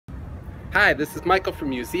Hi, this is Michael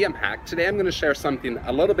from Museum Hack. Today I'm going to share something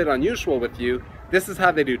a little bit unusual with you. This is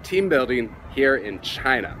how they do team building here in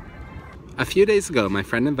China. A few days ago, my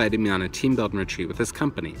friend invited me on a team building retreat with his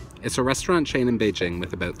company. It's a restaurant chain in Beijing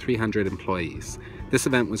with about 300 employees. This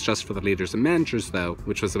event was just for the leaders and managers though,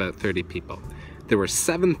 which was about 30 people. There were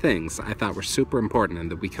 7 things I thought were super important and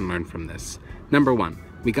that we can learn from this. Number 1,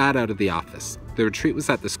 we got out of the office. The retreat was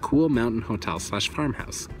at this cool mountain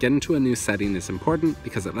hotel/farmhouse. Getting to a new setting is important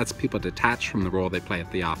because it lets people detach from the role they play at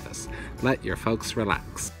the office. Let your folks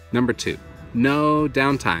relax. Number 2, no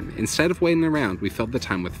downtime. Instead of waiting around, we filled the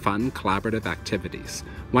time with fun, collaborative activities.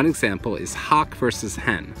 One example is hawk versus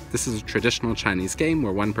hen. This is a traditional Chinese game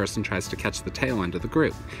where one person tries to catch the tail end of the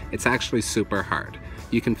group. It's actually super hard.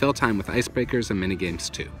 You can fill time with icebreakers and minigames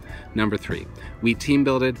too. Number 3, we team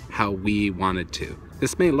builded how we wanted to.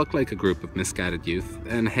 This may look like a group of misguided youth,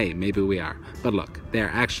 and hey, maybe we are, but look, they are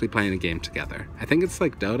actually playing a game together. I think it's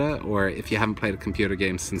like Dota, or if you haven't played a computer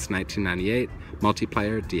game since 1998,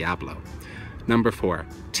 multiplayer Diablo. Number 4,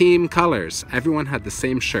 team colors. Everyone had the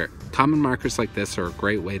same shirt. Common markers like this are a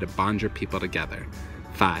great way to bond your people together.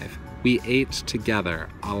 5, we ate together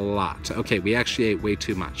a lot. Okay, we actually ate way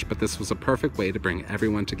too much, but this was a perfect way to bring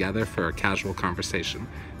everyone together for a casual conversation.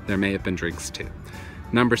 There may have been drinks too.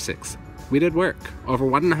 Number 6, we did work. Over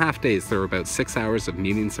 1.5 days, there were about 6 hours of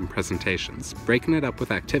meetings and presentations. Breaking it up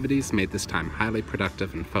with activities made this time highly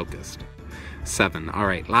productive and focused. 7,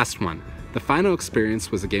 alright, last one. The final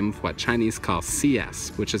experience was a game of what Chinese call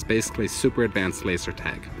CS, which is basically super advanced laser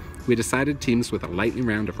tag. We decided teams with a lightning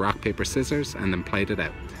round of rock, paper, scissors, and then played it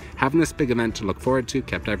out. Having this big event to look forward to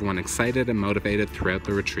kept everyone excited and motivated throughout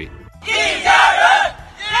the retreat.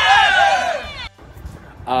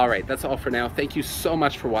 Alright, that's all for now. Thank you so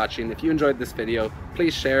much for watching. If you enjoyed this video,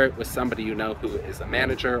 please share it with somebody you know who is a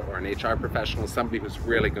manager or an HR professional, somebody who's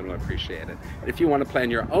really going to appreciate it. And if you want to plan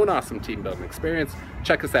your own awesome team building experience,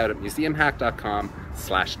 check us out at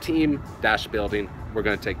museumhack.com/team-building. We're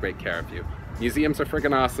going to take great care of you. Museums are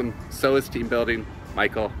friggin' awesome, so is team building.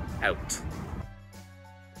 Michael, out.